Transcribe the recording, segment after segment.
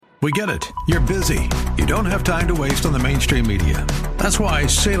We get it. You're busy. You don't have time to waste on the mainstream media. That's why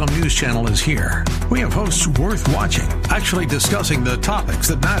Salem News Channel is here. We have hosts worth watching, actually discussing the topics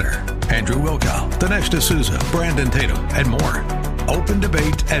that matter. Andrew Wilkow, Dinesh D'Souza, Brandon Tatum, and more. Open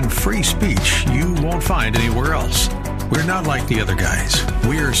debate and free speech you won't find anywhere else. We're not like the other guys.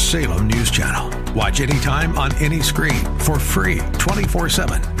 We're Salem News Channel. Watch anytime on any screen for free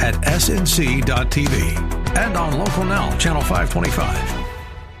 24/7 at snc.tv and on Local Now, Channel 525.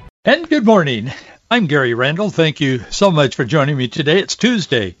 And good morning. I'm Gary Randall. Thank you so much for joining me today. It's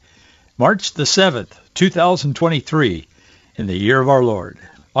Tuesday, March the 7th, 2023, in the year of our Lord.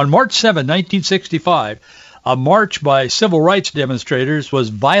 On March 7, 1965, a march by civil rights demonstrators was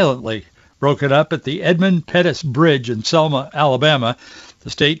violently broken up at the Edmund Pettus Bridge in Selma, Alabama.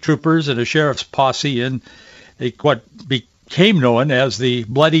 The state troopers and a sheriff's posse in what became known as the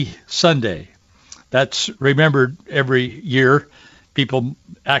Bloody Sunday. That's remembered every year. People,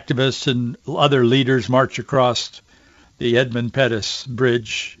 activists, and other leaders march across the Edmund Pettus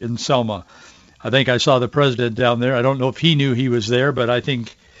Bridge in Selma. I think I saw the president down there. I don't know if he knew he was there, but I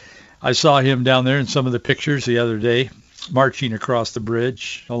think I saw him down there in some of the pictures the other day, marching across the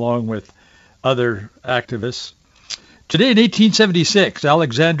bridge along with other activists. Today in 1876,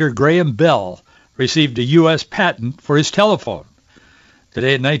 Alexander Graham Bell received a U.S. patent for his telephone.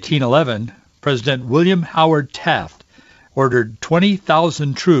 Today in 1911, President William Howard Taft ordered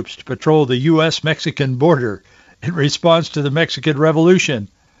 20,000 troops to patrol the U.S.-Mexican border in response to the Mexican Revolution.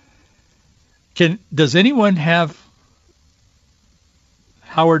 Does anyone have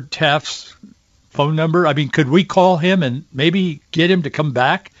Howard Taft's phone number? I mean, could we call him and maybe get him to come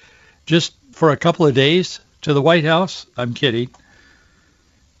back just for a couple of days to the White House? I'm kidding.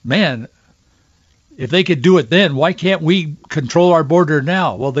 Man, if they could do it then, why can't we control our border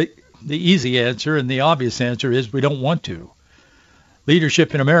now? Well, the easy answer and the obvious answer is we don't want to.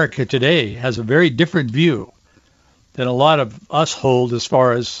 Leadership in America today has a very different view than a lot of us hold as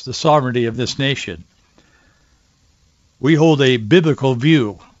far as the sovereignty of this nation. We hold a biblical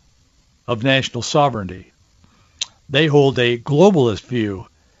view of national sovereignty. They hold a globalist view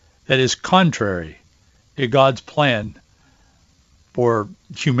that is contrary to God's plan for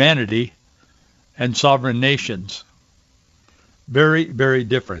humanity and sovereign nations. Very, very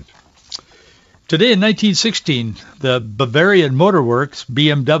different. Today in 1916, the Bavarian Motor Works,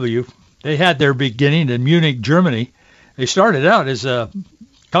 BMW, they had their beginning in Munich, Germany. They started out as a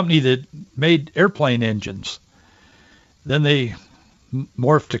company that made airplane engines. Then they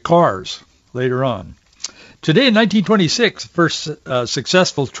morphed to cars later on. Today in 1926, first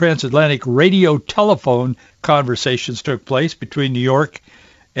successful transatlantic radio telephone conversations took place between New York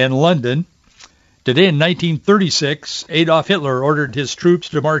and London. Today in 1936, Adolf Hitler ordered his troops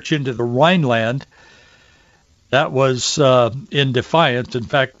to march into the Rhineland. That was in defiance. In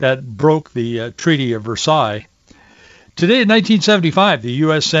fact, that broke the Treaty of Versailles. Today in 1975, the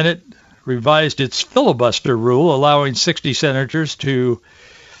U.S. Senate revised its filibuster rule, allowing 60 senators to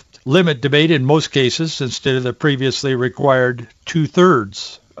limit debate in most cases instead of the previously required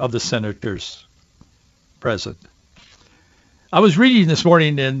two-thirds of the senators present. I was reading this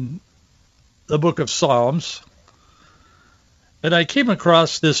morning in the book of Psalms, and I came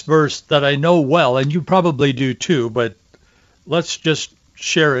across this verse that I know well, and you probably do too, but let's just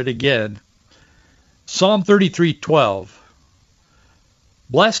share it again. Psalm 33:12.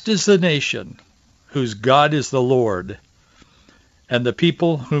 Blessed is the nation whose God is the Lord, and the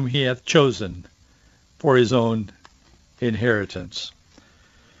people whom he hath chosen for his own inheritance.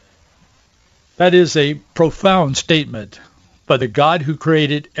 That is a profound statement by the God who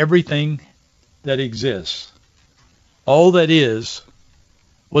created everything that exists. All that is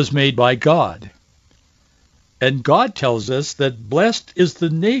was made by God. And God tells us that blessed is the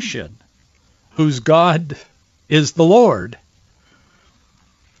nation whose God is the Lord.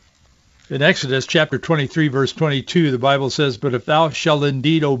 In Exodus chapter 23, verse 22, the Bible says, But if thou shalt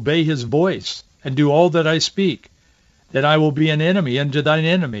indeed obey his voice, and do all that I speak, then I will be an enemy unto thine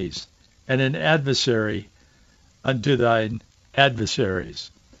enemies, and an adversary unto thine adversaries.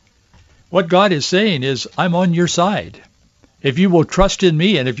 What God is saying is, I'm on your side. If you will trust in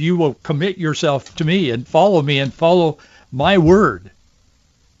me, and if you will commit yourself to me and follow my word,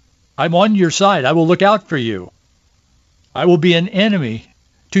 I'm on your side. I will look out for you. I will be an enemy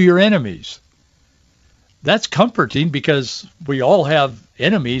to your enemies. That's comforting because we all have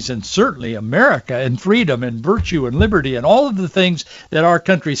enemies, and certainly America and freedom and virtue and liberty and all of the things that our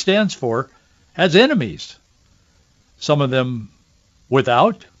country stands for has enemies. Some of them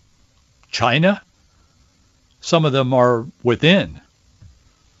without, China. Some of them are within.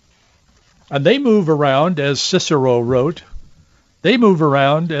 And they move around, as Cicero wrote, They move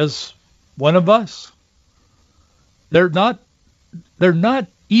around as one of us. They're not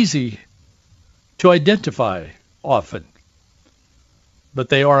easy to identify often, but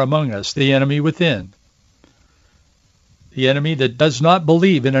they are among us, the enemy within. The enemy that does not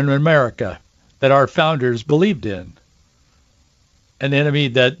believe in an America that our founders believed in. An enemy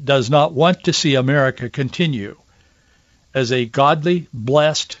that does not want to see America continue as a godly,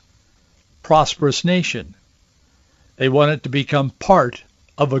 blessed, prosperous nation. They want it to become part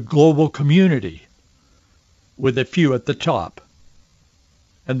of a global community with a few at the top.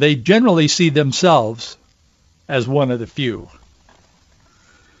 And they generally see themselves as one of the few.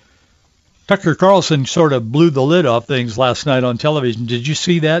 Tucker Carlson sort of blew the lid off things last night on television. Did you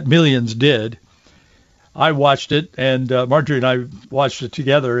see that? Millions did. I watched it, and Marjorie and I watched it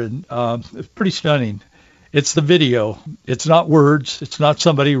together, and it's pretty stunning. It's the video. It's not words. It's not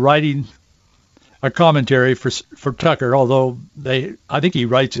somebody writing a commentary for Tucker, although I think he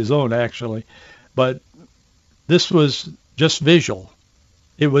writes his own, actually. But this was just visual.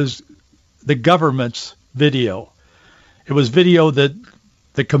 It was the government's video. It was video that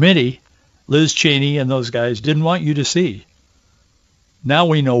the committee, Liz Cheney and those guys, didn't want you to see. Now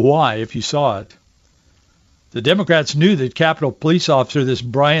we know why, if you saw it. The Democrats knew that Capitol Police Officer, this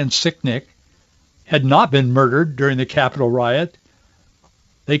Brian Sicknick, had not been murdered during the Capitol riot.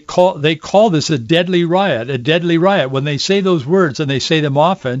 They call this a deadly riot, a deadly riot. When they say those words, and they say them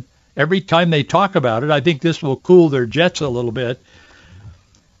often, every time they talk about it, I think this will cool their jets a little bit.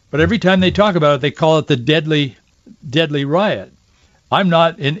 But every time they talk about it, they call it the deadly riot. I'm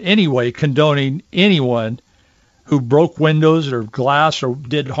not in any way condoning anyone who broke windows or glass or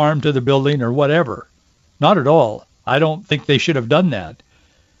did harm to the building or whatever. Not at all. I don't think they should have done that.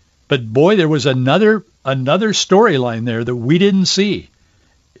 But boy, there was another storyline there that we didn't see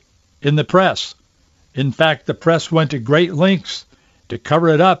in the press. In fact, the press went to great lengths to cover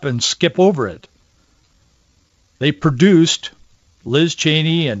it up and skip over it. They produced Liz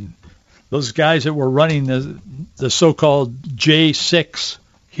Cheney and those guys that were running the so-called J6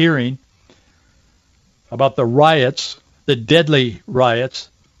 hearing about the riots, the deadly riots.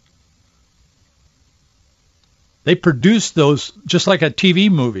 They produced those just like a TV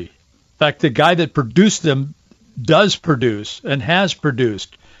movie. In fact, the guy that produced them does produce and has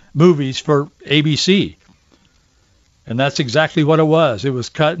produced movies for ABC. And that's exactly what it was. It was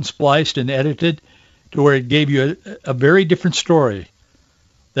cut and spliced and edited to where it gave you a very different story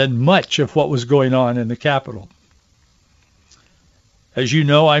than much of what was going on in the Capitol. As you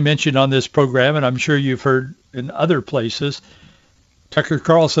know, I mentioned on this program, and I'm sure you've heard in other places, Tucker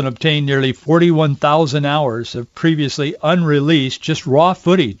Carlson obtained nearly 41,000 hours of previously unreleased, just raw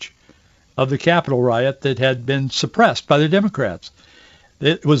footage of the Capitol riot that had been suppressed by the Democrats.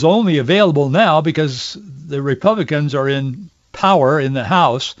 It was only available now because the Republicans are in power in the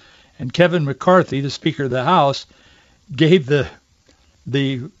House, and Kevin McCarthy, the Speaker of the House, gave the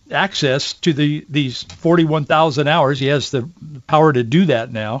access to these 41,000 hours. He has the power to do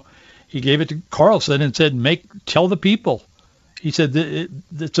that now. He gave it to Carlson and said, tell the people. He said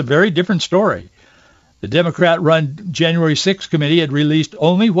it's a very different story. The Democrat-run January 6th committee had released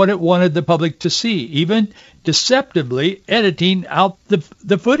only what it wanted the public to see, even deceptively editing out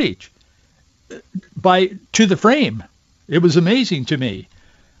the footage to the frame. It was amazing to me,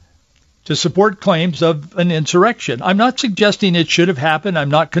 to support claims of an insurrection. I'm not suggesting it should have happened. I'm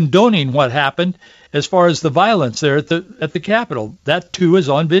not condoning what happened as far as the violence there at the Capitol. That too is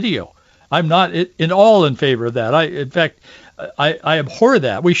on video. I'm not in all in favor of that. In fact, I abhor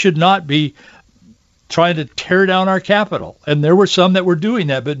that. We should not be trying to tear down our Capitol. And there were some that were doing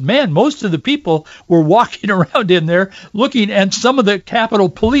that. But man, most of the people were walking around in there looking, and some of the Capitol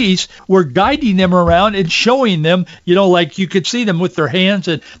Police were guiding them around and showing them, like you could see them with their hands,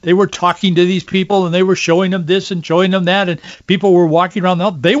 and they were talking to these people, and they were showing them this and showing them that, and people were walking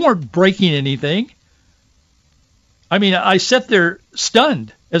around. They weren't breaking anything. I mean, I sat there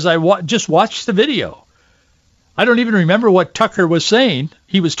stunned as I just watched the video. I don't even remember what Tucker was saying.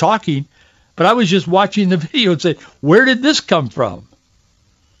 He was talking, but I was just watching the video and saying, where did this come from?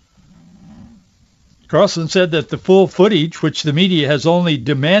 Carlson said that the full footage, which the media has only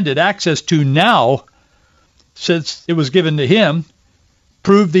demanded access to now since it was given to him,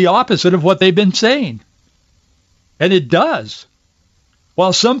 proved the opposite of what they've been saying. And it does.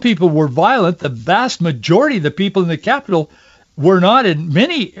 While some people were violent, the vast majority of the people in the Capitol were not, and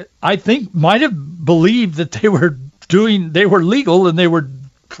many, I think, might have believed that they were legal and they were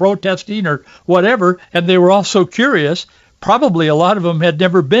protesting or whatever, and they were also curious. Probably a lot of them had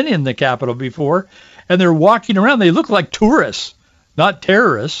never been in the Capitol before, and they're walking around. They look like tourists, not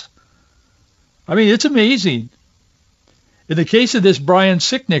terrorists. I mean, it's amazing. In the case of this Brian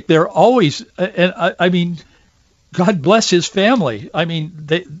Sicknick, they're always, and I mean, God bless his family. I mean,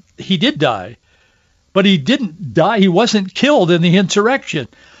 he did die, but he didn't die. He wasn't killed in the insurrection.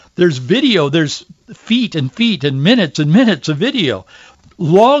 There's video. There's feet and minutes of video.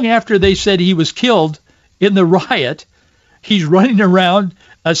 Long after they said he was killed in the riot, he's running around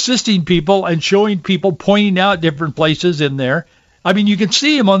assisting people and showing people, pointing out different places in there. I mean, you can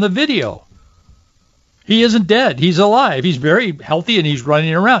see him on the video. He isn't dead. He's alive. He's very healthy and he's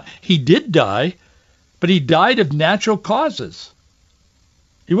running around. He did die, but he died of natural causes.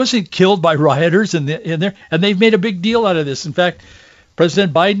 He wasn't killed by rioters in there, and they've made a big deal out of this. In fact,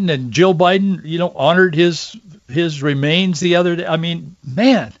 President Biden and Jill Biden, honored his remains the other day. I mean,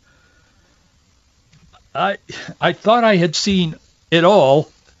 man, I thought I had seen it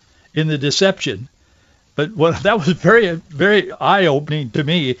all in the deception, but that was very, very eye-opening to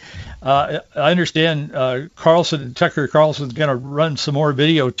me. I understand Tucker Carlson's going to run some more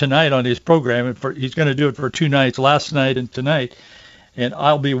video tonight on his program, and he's going to do it for 2 nights, last night and tonight, and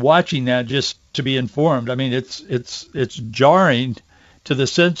I'll be watching that just to be informed. I mean, it's jarring to the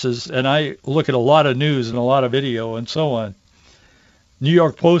senses, and I look at a lot of news and a lot of video and so on. New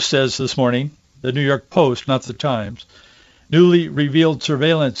York Post says this morning, the New York Post, not the Times, newly revealed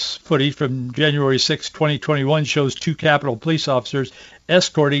surveillance footage from January 6, 2021 shows 2 Capitol police officers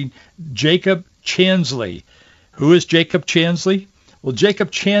escorting Jacob Chansley. Who is Jacob Chansley? Well,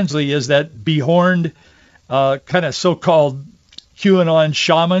 Jacob Chansley is that behorned kind of so-called QAnon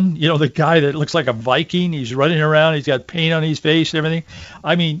shaman, the guy that looks like a Viking. He's running around. He's got paint on his face and everything.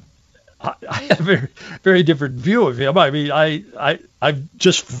 I mean, I have a very, very different view of him. I mean, I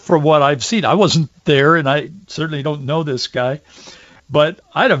just from what I've seen, I wasn't there, and I certainly don't know this guy, but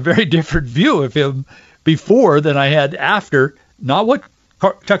I had a very different view of him before than I had after. Not what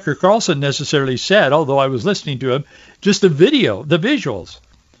Tucker Carlson necessarily said, although I was listening to him, just the video, the visuals.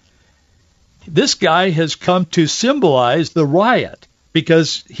 This guy has come to symbolize the riot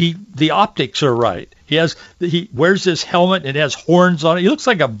because the optics are right. He wears this helmet and has horns on it. He looks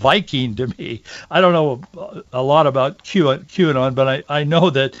like a Viking to me. I don't know a lot about QAnon, but I know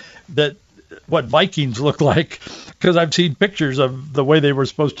that what Vikings look like because I've seen pictures of the way they were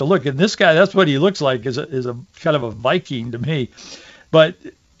supposed to look. And this guy, that's what he looks like, is a kind of a Viking to me. But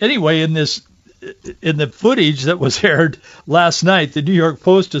anyway, in the footage that was aired last night, the New York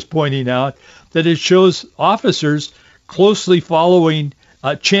Post is pointing out that it shows officers closely following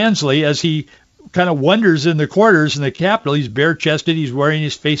Chansley as he kind of wanders in the corridors in the Capitol. He's bare-chested. He's wearing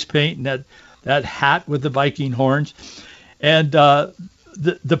his face paint and that hat with the Viking horns. And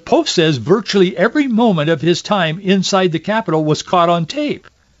the Post says virtually every moment of his time inside the Capitol was caught on tape.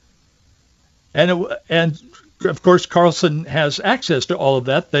 And of course, Carlson has access to all of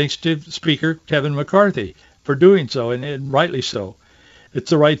that thanks to Speaker Kevin McCarthy for doing so, and rightly so. It's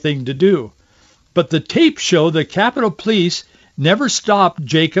the right thing to do. But the tapes show the Capitol Police never stopped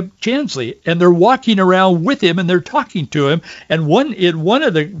Jacob Chansley, and they're walking around with him, and they're talking to him. And in one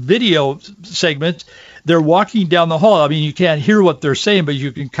of the video segments, they're walking down the hall. I mean, you can't hear what they're saying, but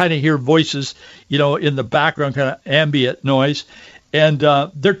you can kind of hear voices, in the background, kind of ambient noise. And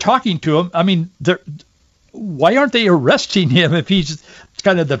they're talking to him. I mean, why aren't they arresting him if he's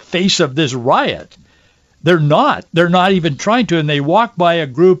kind of the face of this riot? They're not. They're not even trying to. And they walk by a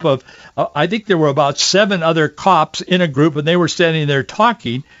group of, I think there were about 7 other cops in a group, and they were standing there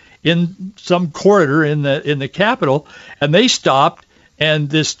talking in some corridor in the Capitol, and they stopped.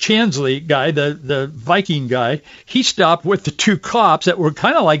 And this Chansley guy, the Viking guy, he stopped with the 2 cops that were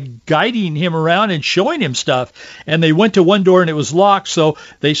kind of like guiding him around and showing him stuff. And they went to one door and it was locked, so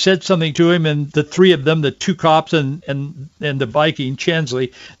they said something to him. And the 3 of them, the 2 cops and the Viking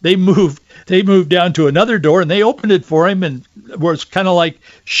Chansley, they moved down to another door and they opened it for him and was kind of like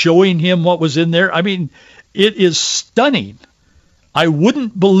showing him what was in there. I mean, it is stunning. I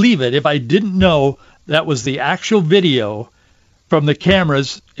wouldn't believe it if I didn't know that was the actual video from the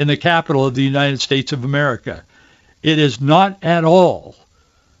cameras in the Capitol of the United States of America. It is not at all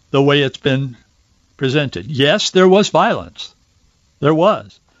the way it's been presented. Yes, there was violence. There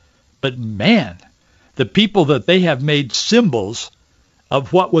was. But man, the people that they have made symbols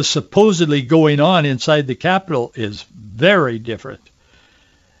of what was supposedly going on inside the Capitol is very different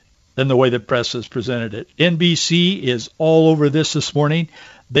than the way the press has presented it. NBC is all over this morning.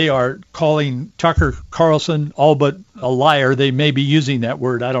 They are calling Tucker Carlson all but a liar. They may be using that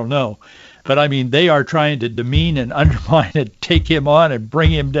word. I don't know. But, I mean, they are trying to demean and undermine and take him on and bring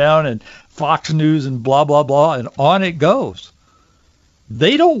him down, and Fox News and blah, blah, blah, and on it goes.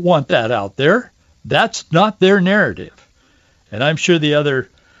 They don't want that out there. That's not their narrative. And I'm sure the other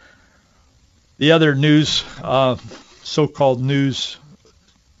news so-called news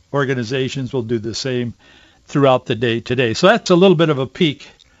organizations will do the same throughout the day today. So that's a little bit of a peek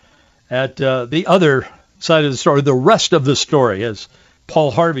at the other side of the story, the rest of the story, as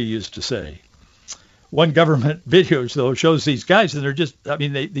Paul Harvey used to say. One government video, though, shows these guys, and they're just,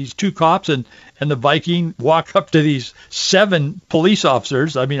 these two cops and the Viking walk up to these 7 police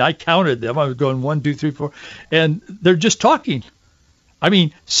officers. I counted them. I was going 1, 2, 3, 4, and they're just talking.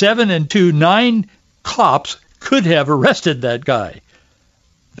 7 and 2, 9 cops could have arrested that guy.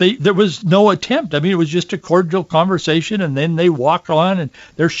 There was no attempt. It was just a cordial conversation, and then they walk on, and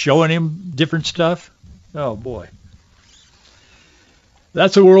they're showing him different stuff. Oh, boy.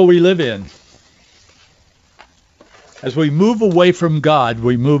 That's the world we live in. As we move away from God,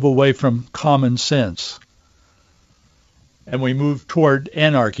 we move away from common sense. And we move toward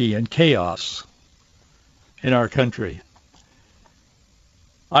anarchy and chaos in our country.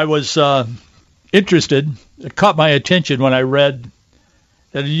 I was interested. It caught my attention when I read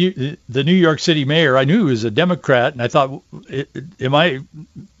that the New York City mayor, I knew he was a Democrat, and I thought, am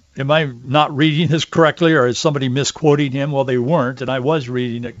I not reading this correctly, or is somebody misquoting him? Well, they weren't, and I was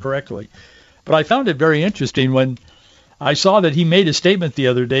reading it correctly. But I found it very interesting when I saw that he made a statement the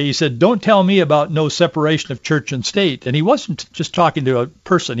other day. He said, "Don't tell me about no separation of church and state." And he wasn't just talking to a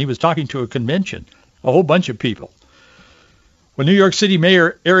person. He was talking to a convention, a whole bunch of people. When New York City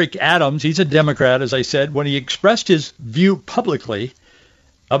Mayor Eric Adams, he's a Democrat, as I said, when he expressed his view publicly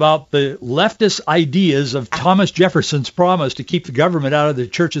about the leftist ideas of Thomas Jefferson's promise to keep the government out of the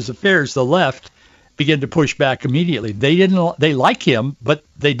church's affairs, the left began to push back immediately. They like him, but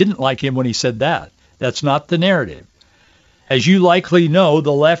they didn't like him when he said that. That's not the narrative. As you likely know,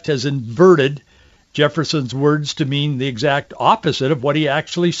 the left has inverted Jefferson's words to mean the exact opposite of what he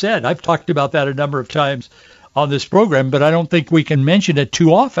actually said. I've talked about that a number of times on this program, but I don't think we can mention it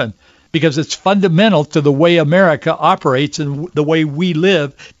too often because it's fundamental to the way America operates and the way we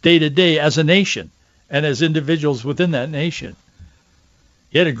live day to day as a nation and as individuals within that nation.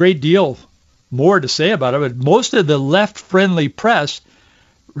 He had a great deal more to say about it, but most of the left-friendly press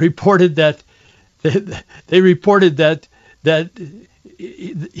reported that he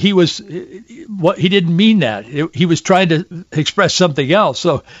didn't mean that. He was trying to express something else.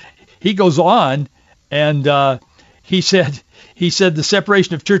 So he goes on, and he said the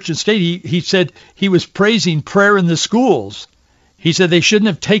separation of church and state. He said he was praising prayer in the schools. He said they shouldn't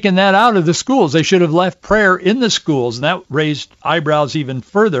have taken that out of the schools. They should have left prayer in the schools, and that raised eyebrows even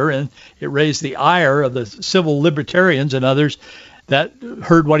further, and it raised the ire of the civil libertarians and others that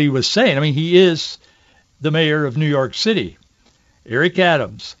heard what he was saying. He is the mayor of New York City, Eric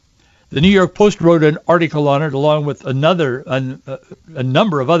Adams. The New York Post wrote an article on it along with a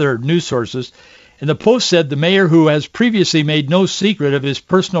number of other news sources. And the Post said the mayor, who has previously made no secret of his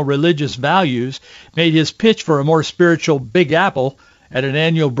personal religious values, made his pitch for a more spiritual Big Apple at an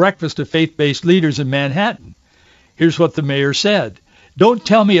annual breakfast of faith-based leaders in Manhattan. Here's what the mayor said. "Don't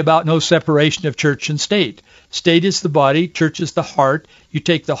tell me about no separation of church and state. State is the body, church is the heart. You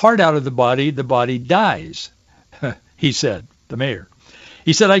take the heart out of the body dies," he said, the mayor.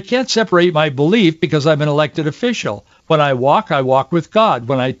 He said, "I can't separate my belief because I'm an elected official. When I walk with God.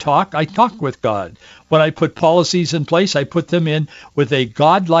 When I talk with God. When I put policies in place, I put them in with a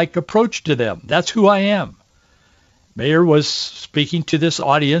God-like approach to them. That's who I am." Mayor was speaking to this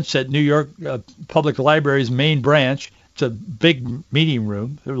audience at New York Public Library's main branch. It's a big meeting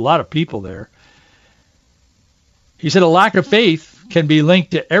room. There were a lot of people there. He said a lack of faith can be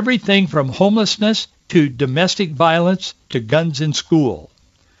linked to everything from homelessness to domestic violence to guns in school.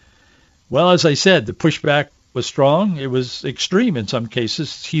 Well, as I said, the pushback was strong. It was extreme in some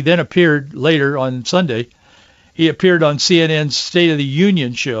cases. He then appeared later on Sunday. He appeared on CNN's State of the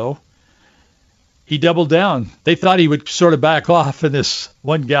Union show. He doubled down. They thought he would sort of back off, and this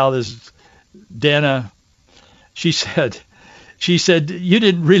one gal, this Dana, she said, "You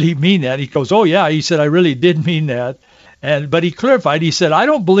didn't really mean that." He goes, "Oh, yeah." He said, "I really did mean that." But he clarified. He said, "I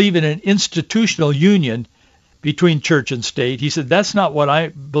don't believe in an institutional union between church and state." He said, "That's not what I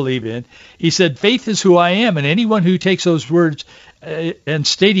believe in." He said, "Faith is who I am, and anyone who takes those words and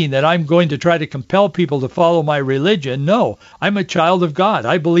stating that I'm going to try to compel people to follow my religion, no, I'm a child of God.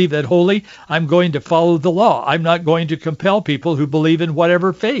 I believe that wholly. I'm going to follow the law. I'm not going to compel people who believe in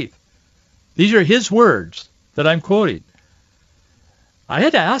whatever faith." These are his words that I'm quoting. I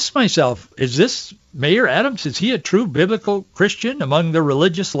had to ask myself, is this Mayor Adams, is he a true biblical Christian among the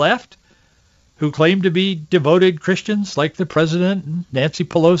religious left who claim to be devoted Christians like the president and Nancy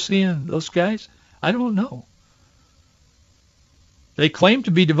Pelosi and those guys? I don't know. They claim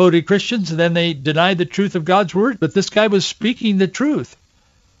to be devoted Christians and then they deny the truth of God's word, but this guy was speaking the truth.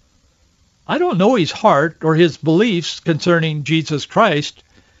 I don't know his heart or his beliefs concerning Jesus Christ.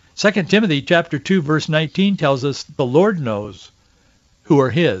 2 Timothy chapter 2, verse 19 tells us the Lord knows who are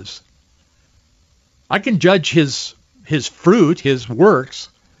his. I can judge his fruit, his works,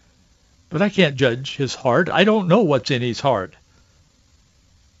 but I can't judge his heart. I don't know what's in his heart.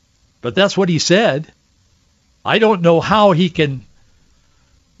 But that's what he said. I don't know how he can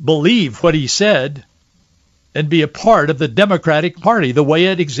believe what he said and be a part of the Democratic Party the way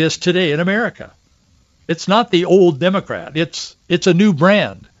it exists today in America. It's not the old Democrat. It's a new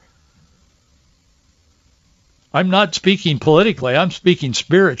brand. I'm not speaking politically. I'm speaking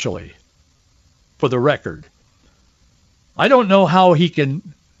spiritually, for the record. I don't know how he can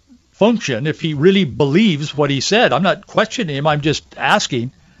function if he really believes what he said. I'm not questioning him. I'm just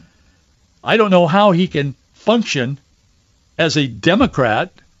asking. I don't know how he can function as a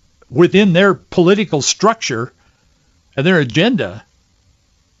Democrat within their political structure and their agenda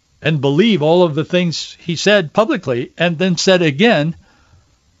and believe all of the things he said publicly and then said again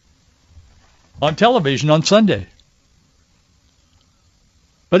on television on Sunday.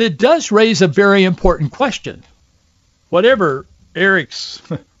 But it does raise a very important question. Whatever Eric's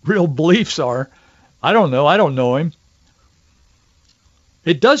real beliefs are, I don't know. I don't know him.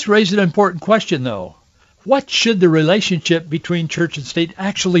 It does raise an important question, though. What should the relationship between church and state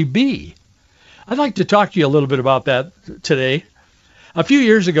actually be? I'd like to talk to you a little bit about that today. A few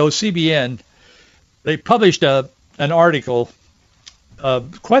years ago, CBN, they published an article,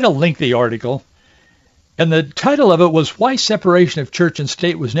 quite a lengthy article, and the title of it was Why Separation of Church and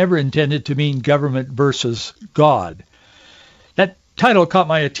State Was Never Intended to Mean Government versus God. That title caught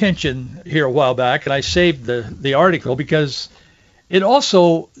my attention here a while back, and I saved the article because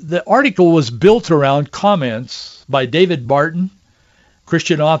the article was built around comments by David Barton,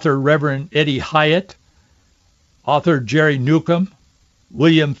 Christian author Reverend Eddie Hyatt, author Jerry Newcomb,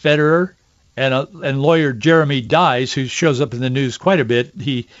 William Federer, and lawyer Jeremy Dies, who shows up in the news quite a bit.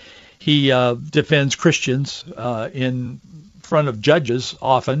 He defends Christians in front of judges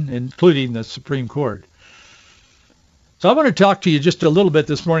often, including the Supreme Court. So I want to talk to you just a little bit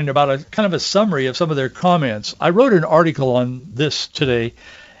this morning about a kind of a summary of some of their comments. I wrote an article on this today,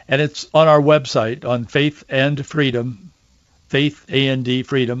 and it's on our website on Faith and Freedom, Faith and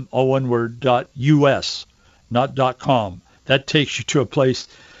Freedom, all one word, .us, not .com. That takes you to a place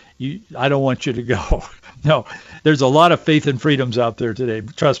I don't want you to go. No, there's a lot of Faith and Freedoms out there today.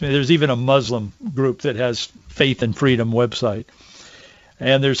 Trust me, there's even a Muslim group that has Faith and Freedom website.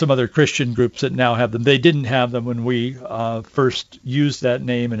 And there's some other Christian groups that now have them. They didn't have them when we first used that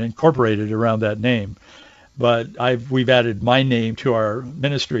name and incorporated around that name. But we've added my name to our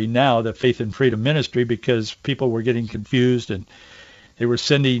ministry now, the Faith and Freedom Ministry, because people were getting confused and they were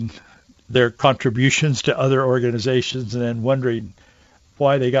sending their contributions to other organizations and then wondering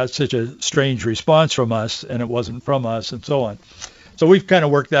why they got such a strange response from us and it wasn't from us and so on. So we've kind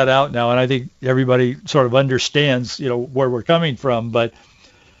of worked that out now, and I think everybody sort of understands, where we're coming from. But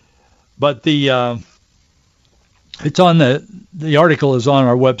the it's on the article is on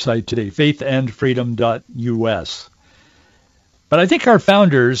our website today, faithandfreedom.us. But I think our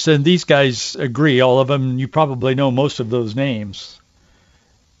founders, and these guys agree, all of them, you probably know most of those names,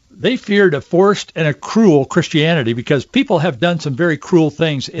 they feared a forced and a cruel Christianity because people have done some very cruel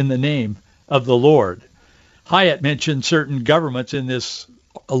things in the name of the Lord. Hyatt mentioned certain governments in this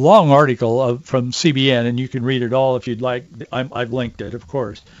long article from CBN, and you can read it all if you'd like. I've linked it, of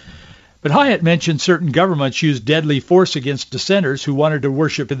course. But Hyatt mentioned certain governments used deadly force against dissenters who wanted to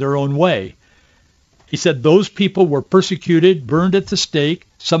worship in their own way. He said those people were persecuted, burned at the stake.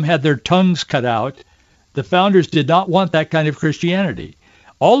 Some had their tongues cut out. The founders did not want that kind of Christianity.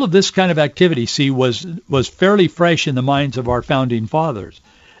 All of this kind of activity, was fairly fresh in the minds of our founding fathers.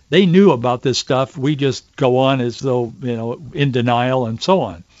 They knew about this stuff. We just go on as though, in denial and so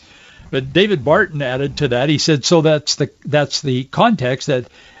on. But David Barton added to that. He said, so that's the context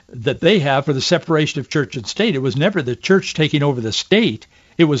that they have for the separation of church and state. It was never the church taking over the state.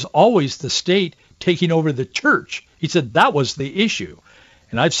 It was always the state taking over the church. He said that was the issue.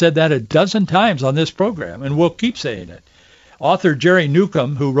 And I've said that a dozen times on this program, and we'll keep saying it. Author Jerry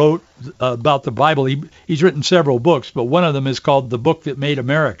Newcomb, who wrote about the Bible, he's written several books, but one of them is called The Book That Made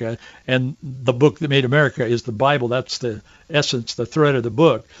America, and the book that made America is the Bible. That's the essence, the thread of the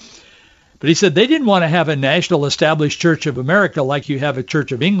book. But he said they didn't want to have a national established Church of America like you have a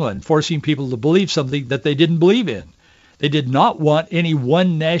Church of England, forcing people to believe something that they didn't believe in. They did not want any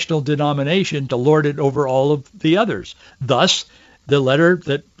one national denomination to lord it over all of the others. Thus, the letter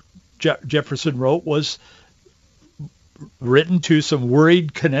that Jefferson wrote was written to some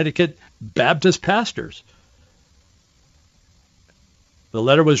worried Connecticut Baptist pastors. The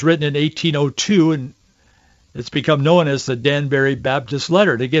letter was written in 1802, and it's become known as the Danbury Baptist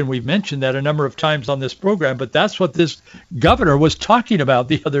Letter. And again, we've mentioned that a number of times on this program, but that's what this governor was talking about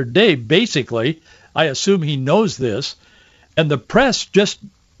the other day. Basically, I assume he knows this, and the press just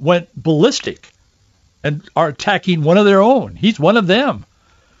went ballistic and are attacking one of their own. He's one of them.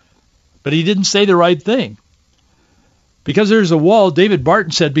 But he didn't say the right thing. Because there's a wall, David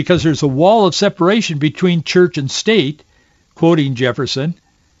Barton said, because there's a wall of separation between church and state, quoting Jefferson.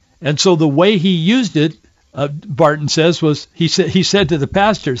 And so the way he used it, Barton says, was he said to the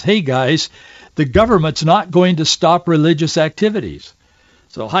pastors, hey guys, the government's not going to stop religious activities.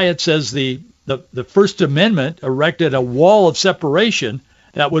 So Hyatt says the First Amendment erected a wall of separation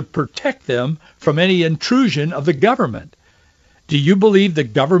that would protect them from any intrusion of the government. Do you believe the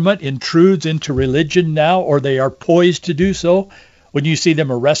government intrudes into religion now, or they are poised to do so when you see them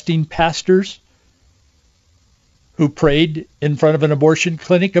arresting pastors who prayed in front of an abortion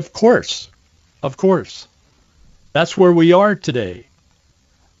clinic? Of course. Of course. That's where we are today.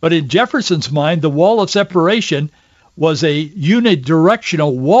 But in Jefferson's mind, the wall of separation was a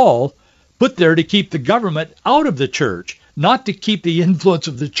unidirectional wall put there to keep the government out of the church, not to keep the influence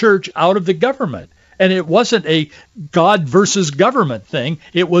of the church out of the government. And it wasn't a God versus government thing.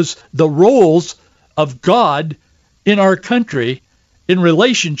 It was the roles of God in our country in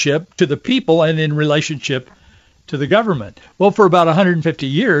relationship to the people and in relationship to the government. Well, for about 150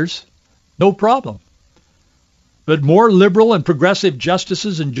 years, no problem. But more liberal and progressive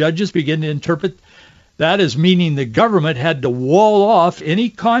justices and judges begin to interpret that as meaning the government had to wall off any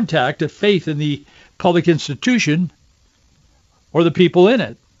contact of faith in the public institution or the people in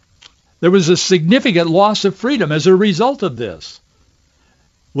it. There was a significant loss of freedom as a result of this.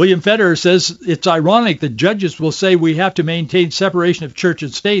 William Federer says it's ironic that judges will say we have to maintain separation of church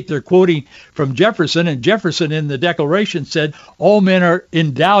and state. They're quoting from Jefferson, and Jefferson in the Declaration said all men are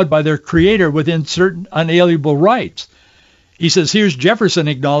endowed by their Creator within certain unalienable rights. He says here's Jefferson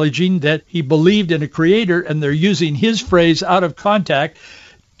acknowledging that he believed in a Creator, and they're using his phrase out of context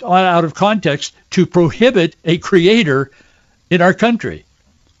to prohibit a Creator in our country.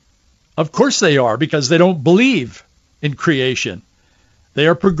 Of course they are, because they don't believe in creation. They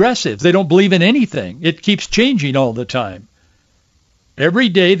are progressive. They don't believe in anything. It keeps changing all the time. Every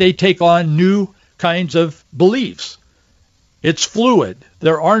day they take on new kinds of beliefs. It's fluid.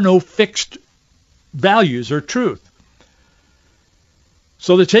 There are no fixed values or truth.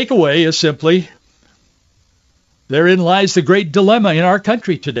 So the takeaway is simply, therein lies the great dilemma in our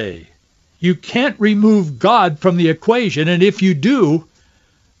country today. You can't remove God from the equation, and if you do,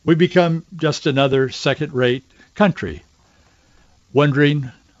 we become just another second-rate country,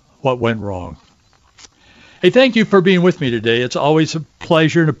 wondering what went wrong. Hey, thank you for being with me today. It's always a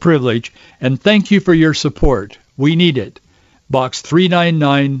pleasure and a privilege, and thank you for your support. We need it. Box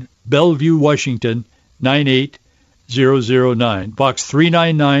 399, Bellevue, Washington, 98009. Box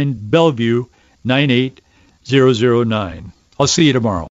 399, Bellevue, 98009. I'll see you tomorrow.